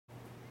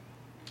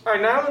All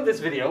right, now in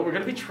this video, we're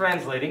going to be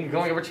translating and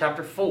going over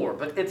chapter 4.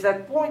 But it's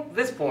at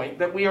this point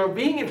that we are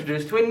being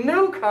introduced to a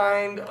new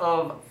kind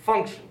of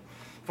function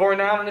for a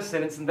noun in a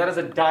sentence, and that is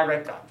a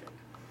direct object.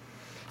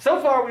 So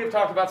far, we have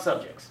talked about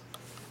subjects.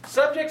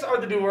 Subjects are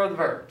the doer of the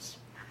verbs.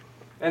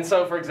 And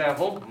so, for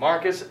example,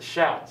 Marcus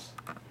shouts.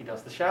 He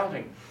does the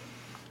shouting.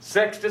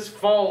 Sextus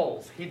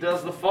falls. He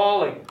does the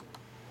falling.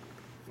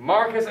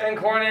 Marcus and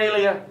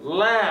Cornelia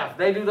laugh.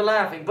 They do the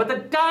laughing. But the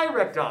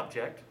direct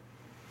object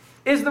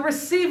is the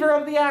receiver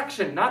of the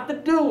action, not the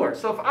doer.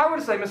 So if I were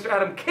to say Mr.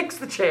 Adams kicks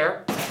the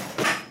chair,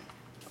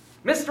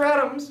 Mr.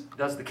 Adams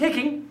does the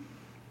kicking,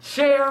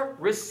 chair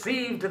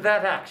received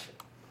that action.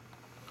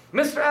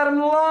 Mr. Adams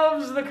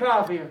loves the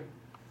copier.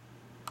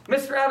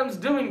 Mr. Adams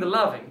doing the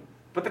loving,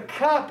 but the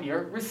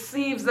copier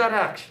receives that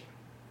action.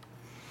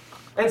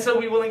 And so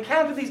we will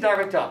encounter these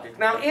direct objects.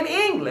 Now in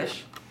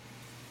English,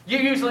 you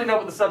usually know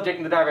what the subject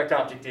and the direct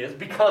object is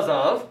because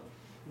of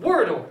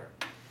word order.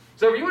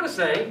 So if you were to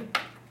say,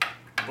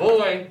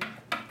 boy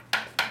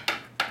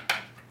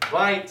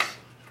bites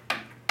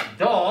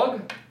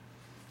dog,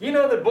 you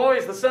know that boy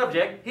is the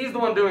subject, he's the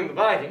one doing the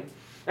biting,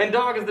 and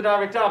dog is the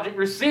direct object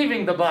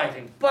receiving the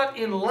biting. But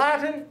in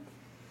Latin,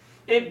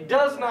 it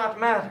does not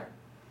matter.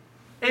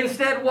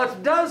 Instead,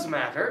 what does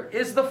matter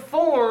is the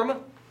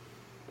form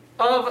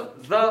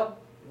of the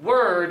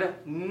word,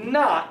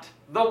 not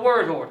the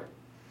word order.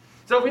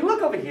 So if we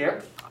look over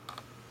here,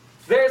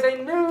 there's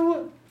a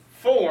new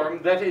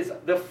form that is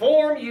the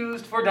form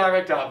used for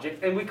direct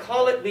object, and we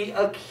call it the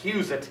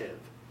accusative.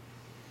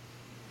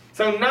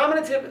 So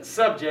nominative,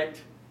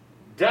 subject,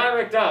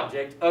 direct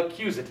object,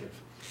 accusative.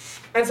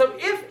 And so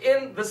if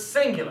in the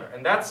singular,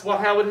 and that's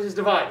how it is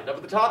divided, up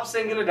at the top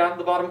singular, down at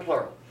the bottom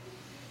plural.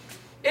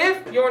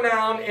 If your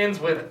noun ends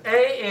with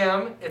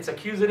am, it's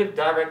accusative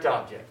direct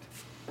object.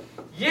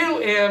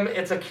 Um,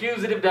 it's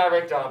accusative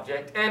direct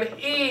object. And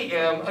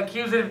em,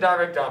 accusative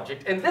direct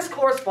object. And this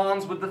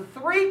corresponds with the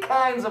three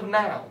kinds of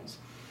nouns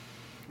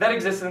that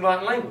exist in the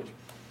Latin language.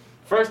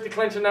 First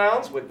declension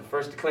nouns with the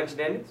first declension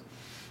endings.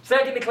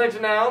 Second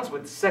declension nouns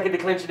with second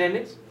declension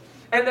endings.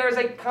 And there's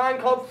a kind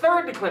called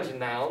third declension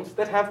nouns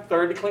that have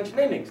third declension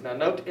endings. Now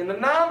note, in the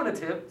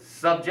nominative,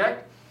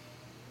 subject,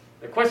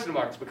 they're question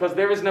marks because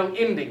there is no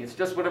ending. It's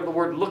just whatever the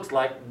word looks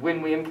like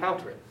when we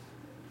encounter it.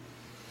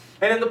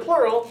 And in the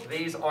plural,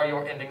 these are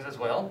your endings as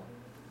well.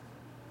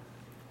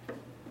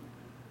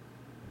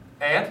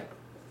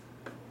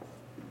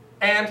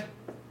 And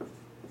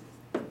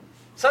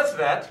such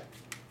that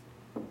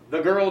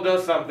the girl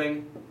does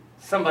something,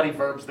 somebody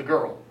verbs the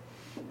girl.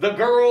 The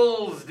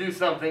girls do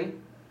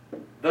something,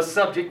 the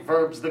subject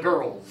verbs the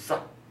girls.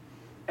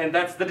 And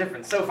that's the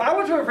difference. So if I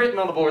were to have written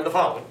on the board the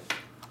following,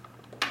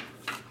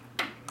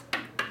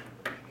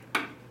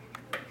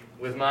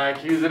 with my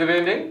accusative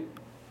ending,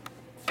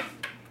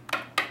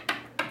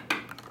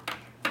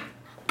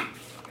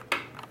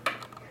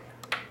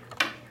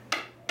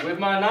 with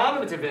my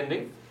nominative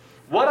ending,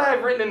 what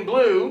I've written in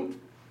blue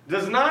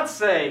does not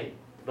say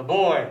the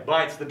boy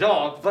bites the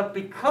dog, but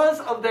because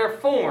of their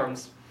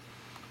forms,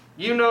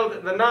 you know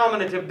that the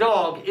nominative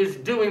dog is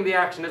doing the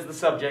action as the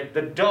subject.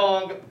 The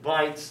dog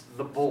bites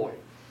the boy.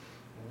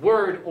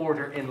 Word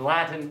order in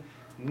Latin,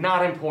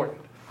 not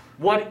important.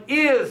 What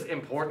is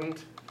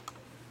important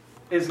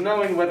is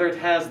knowing whether it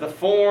has the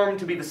form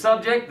to be the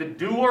subject, the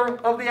doer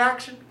of the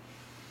action,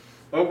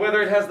 or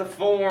whether it has the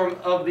form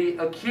of the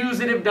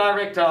accusative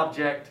direct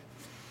object,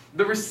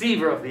 the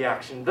receiver of the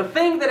action, the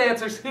thing that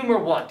answers whom or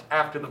what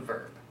after the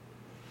verb.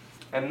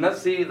 And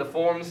let's see the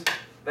forms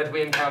that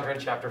we encounter in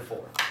chapter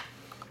 4.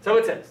 So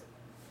it says,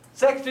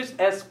 Sextus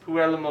est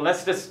puella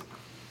molestus.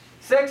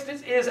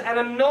 Sextus is an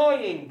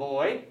annoying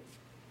boy.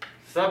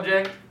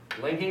 Subject,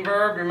 linking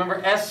verb.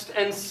 Remember, est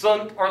and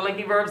sunt are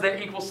linking verbs.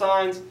 They're equal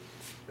signs.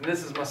 And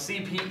this is my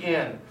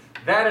CPN.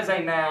 That is a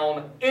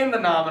noun in the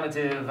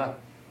nominative,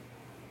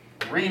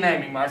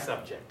 renaming my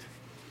subject.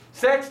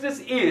 Sextus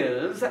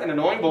is an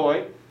annoying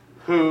boy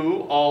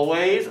who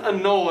always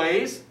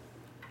annoys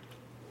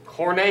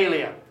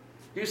Cornelia.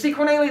 You see,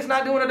 Cornelia's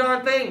not doing a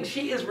darn thing.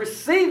 She is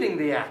receiving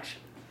the action.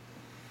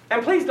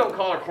 And please don't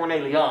call her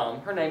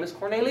Cornelian. Her name is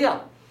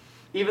Cornelia.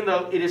 Even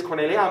though it is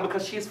Cornelian,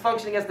 because she is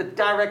functioning as the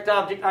direct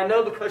object. I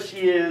know because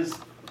she is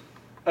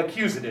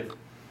accusative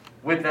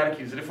with that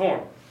accusative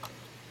form.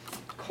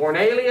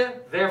 Cornelia,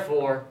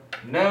 therefore,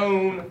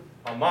 non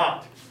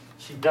amat.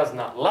 She does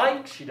not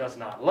like, she does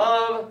not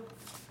love.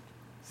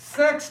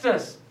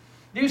 Sextus.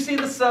 Do you see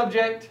the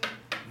subject?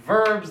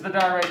 Verbs the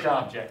direct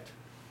object.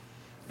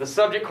 The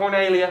subject,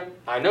 Cornelia.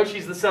 I know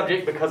she's the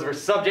subject because of her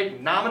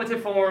subject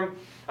nominative form.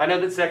 I know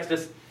that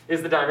Sextus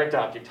is the direct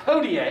object.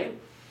 Hodie,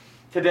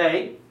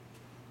 today,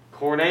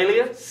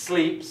 Cornelia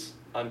sleeps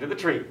under the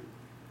tree.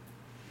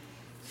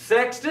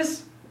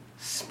 Sextus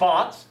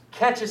spots,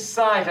 catches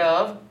sight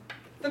of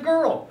the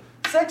girl.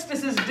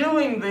 Sextus is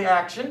doing the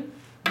action.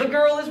 The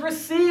girl is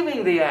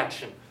receiving the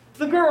action.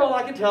 The girl,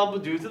 I can tell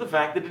due to the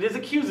fact that it is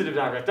accusative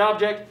direct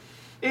object,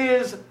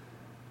 is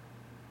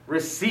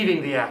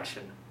receiving the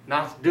action,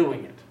 not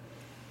doing it.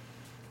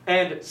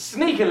 And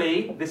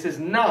sneakily, this is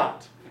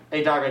not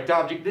a direct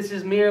object. This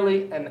is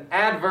merely an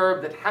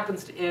adverb that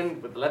happens to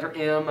end with the letter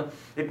M.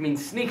 It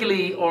means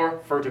sneakily or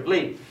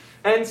furtively.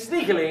 And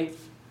sneakily,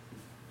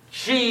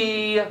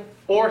 she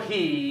or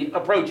he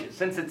approaches.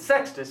 Since it's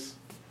sextus,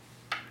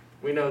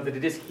 we know that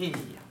it is he.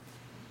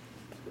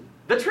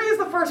 The tree is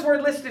the first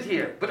word listed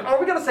here. But are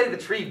we going to say the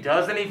tree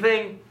does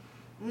anything?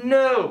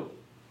 No.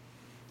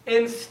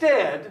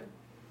 Instead,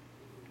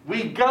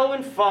 we go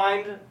and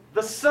find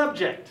the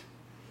subject.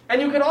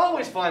 And you can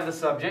always find the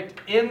subject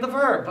in the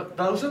verb, but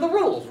those are the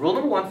rules. Rule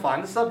number 1,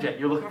 find the subject.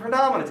 You're looking for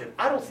nominative.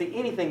 I don't see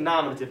anything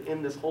nominative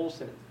in this whole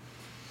sentence.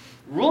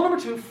 Rule number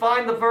 2,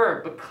 find the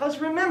verb, because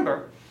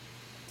remember,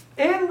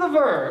 in the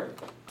verb,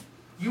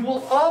 you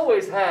will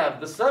always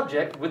have the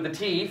subject with the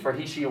T for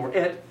he, she, or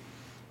it,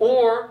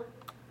 or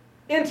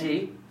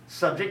enti,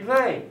 subject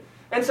they.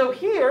 And so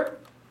here,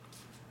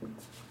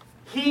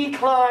 he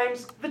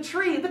climbs the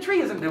tree. The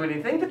tree isn't doing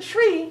anything. The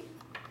tree,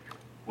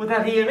 with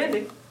that he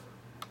ending,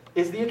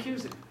 is the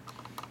accusative.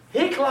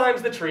 He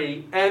climbs the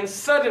tree, and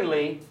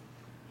suddenly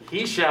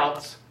he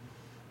shouts,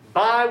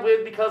 by,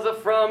 with, because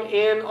of, from,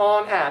 in,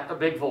 on, at, a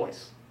big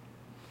voice.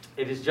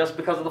 It is just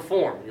because of the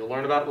form. You'll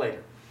learn about it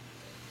later.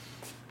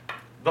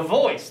 The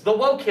voice, the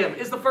woke him,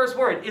 is the first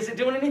word. Is it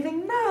doing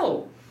anything?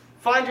 No.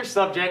 Find your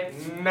subject,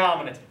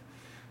 nominative.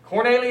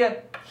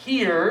 Cornelia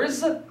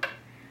hears the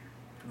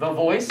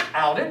voice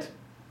out it,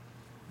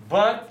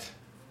 but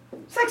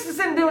Sextus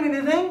isn't doing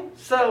anything,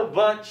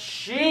 but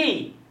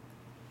she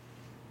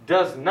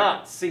does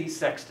not see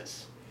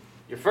Sextus.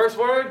 Your first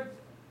word,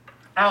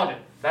 out it.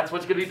 That's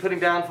what you're going to be putting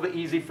down for the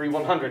easy free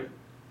 100.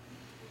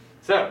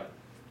 So,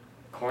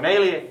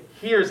 Cornelia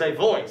hears a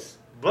voice,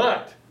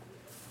 but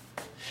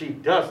she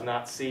does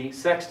not see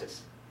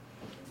Sextus.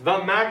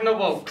 The magna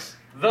vox,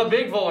 the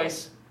big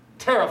voice,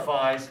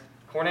 terrifies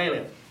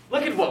Cornelia.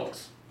 Look at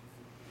vox.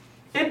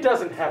 It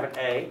doesn't have an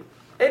A.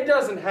 It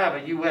doesn't have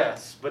a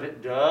US, but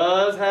it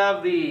does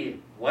have the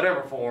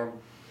whatever form.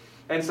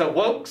 And so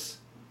vox,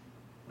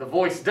 the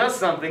voice does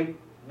something.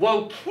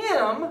 Woke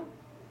him,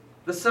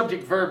 the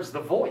subject verb's the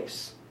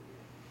voice.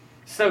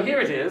 So here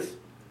it is.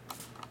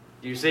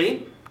 Do you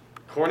see?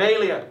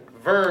 Cornelia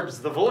verbs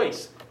the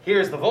voice.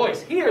 Here's the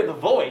voice. Here the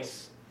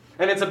voice,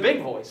 and it's a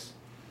big voice,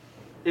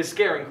 is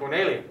scaring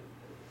Cornelia.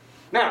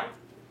 Now,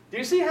 do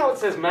you see how it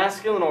says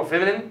masculine or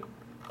feminine?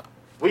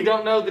 We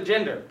don't know the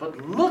gender, but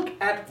look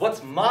at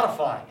what's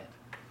modifying it.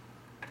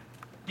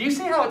 Do you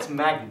see how it's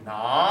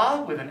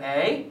magna with an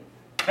A?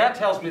 That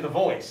tells me the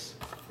voice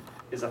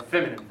is a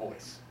feminine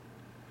voice.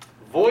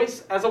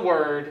 Voice as a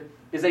word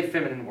is a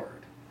feminine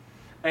word.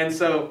 And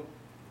so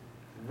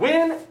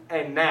when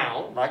a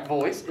noun, like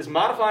voice, is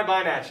modified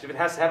by an adjective, it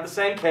has to have the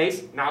same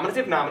case,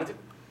 nominative, nominative,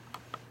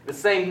 the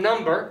same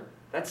number,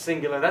 that's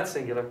singular,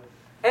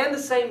 and the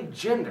same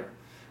gender.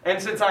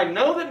 And since I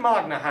know that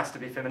magna has to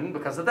be feminine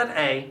because of that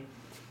A,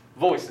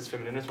 voice is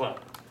feminine as well.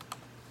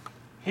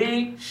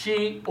 He,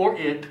 she, or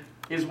it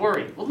is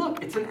worried. Well,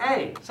 look, it's an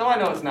A, so I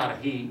know it's not a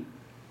he,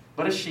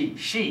 but a she.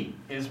 She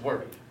is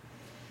worried.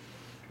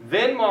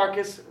 Then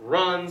Marcus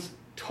runs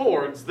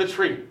towards the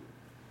tree.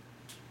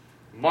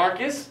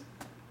 Marcus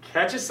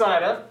catches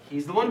sight of,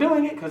 he's the one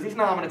doing it because he's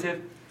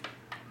nominative,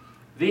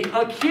 the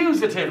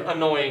accusative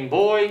annoying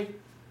boy,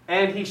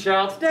 and he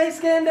shouts,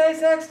 Descende,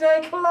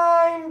 Sexte,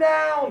 climb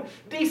down,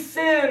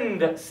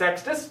 descend,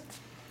 Sextus.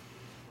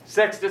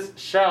 Sextus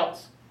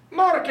shouts,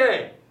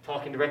 Marque,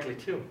 talking directly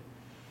to him.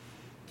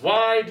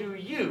 Why do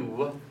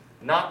you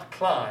not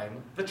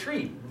climb the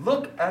tree?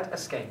 Look at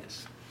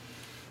Ascanius.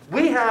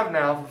 We have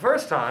now, for the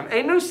first time,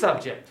 a new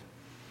subject.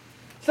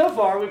 So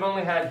far, we've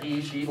only had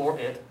he, she, or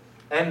it,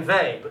 and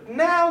they. But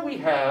now we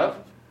have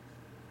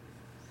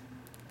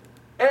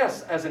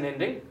S as an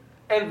ending,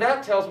 and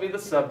that tells me the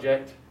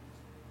subject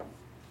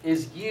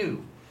is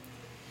you.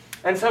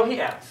 And so he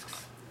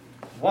asks,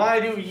 why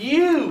do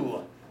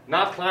you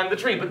not climb the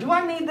tree? But do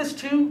I need this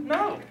too?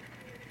 No.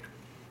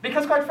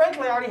 Because quite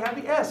frankly, I already have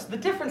the S. The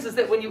difference is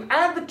that when you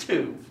add the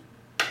to,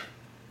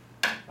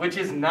 which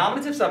is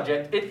nominative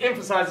subject, it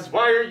emphasizes,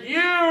 why are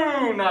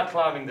you not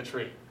climbing the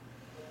tree?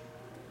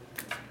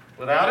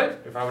 Without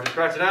it, if I were to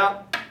scratch it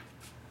out,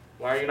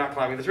 why are you not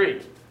climbing the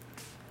tree?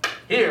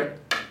 Here,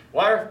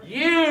 why are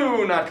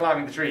you not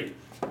climbing the tree?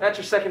 That's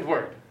your second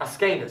word,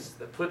 ascanus,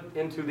 that put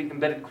into the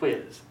embedded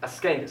quiz.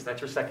 Ascanus,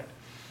 that's your second.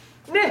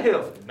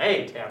 Nihil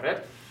me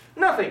terret,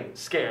 nothing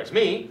scares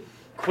me.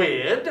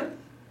 Quid,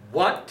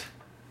 what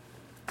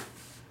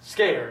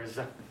scares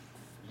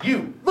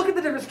you? Look at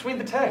the difference between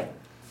the te.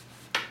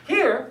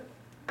 Here,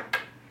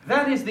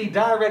 that is the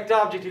direct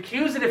object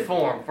accusative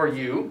form for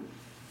you.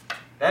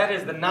 That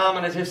is the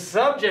nominative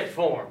subject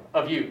form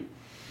of you.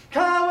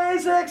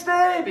 Cave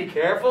sexte, be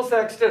careful,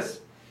 Sextus.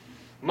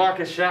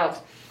 Marcus shouts,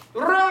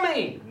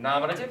 Rami,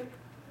 nominative,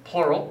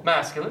 plural,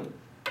 masculine.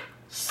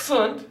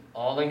 Sunt,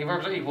 all linking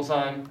verbs are equal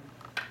sign.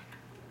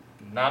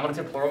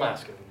 Nominative, plural,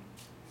 masculine.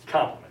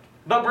 Complement.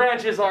 The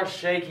branches are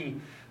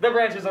shaky. The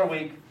branches are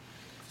weak.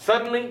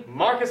 Suddenly,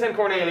 Marcus and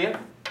Cornelia,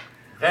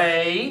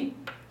 they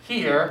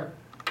hear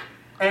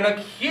an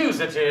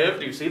accusative.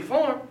 Do you see the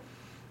form?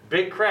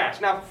 Big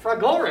crash. Now,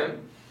 fragorum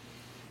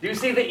Do you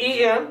see the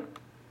EM?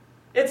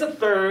 It's a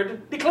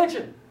third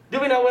declension. Do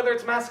we know whether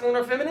it's masculine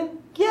or feminine?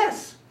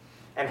 Yes.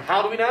 And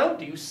how do we know?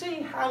 Do you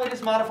see how it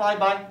is modified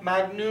by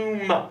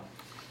magnum?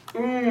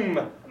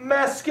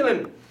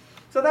 Masculine.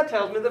 So that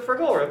tells me that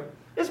Fregorum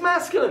is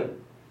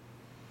masculine.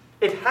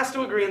 It has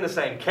to agree in the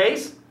same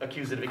case,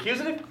 accusative,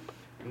 accusative,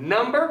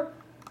 number,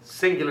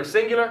 singular,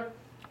 singular,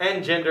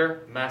 and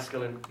gender,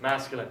 masculine,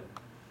 masculine.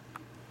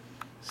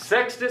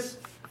 Sextus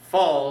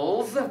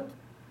falls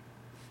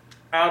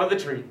out of the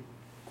tree.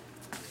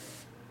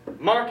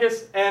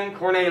 Marcus and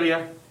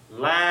Cornelia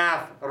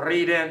laugh,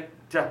 rident.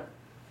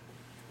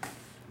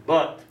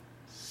 But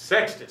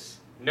Sextus,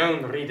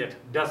 non rident,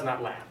 does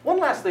not laugh. One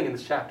last thing in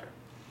this chapter.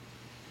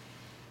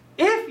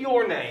 If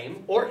your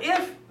name, or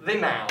if the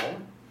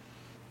noun,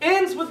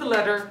 ends with the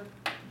letter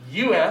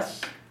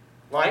US,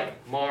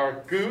 like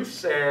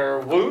Marcus,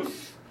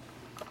 Erwus,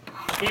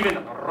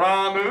 even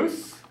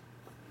Ramus,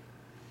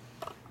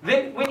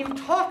 then when you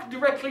talk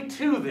directly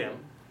to them,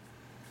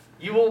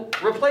 you will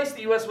replace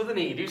the US with an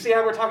E. Do you see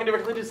how we're talking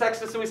directly to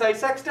Sextus and we say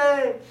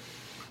Sexte?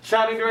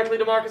 Shouting directly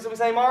to Marcus and we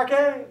say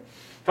Marque?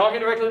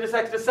 Talking directly to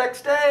Sextus,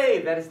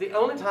 Sexte. That is the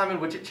only time in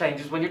which it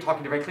changes when you're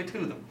talking directly to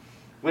them,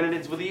 when it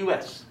ends with the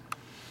US.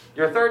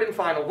 Your third and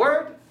final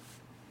word,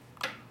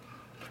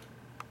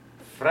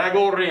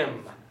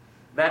 Fragorim,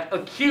 that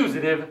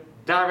accusative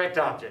direct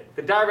object.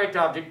 The direct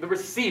object, the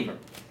receiver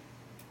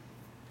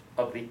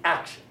of the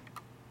action.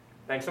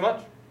 Thanks so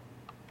much.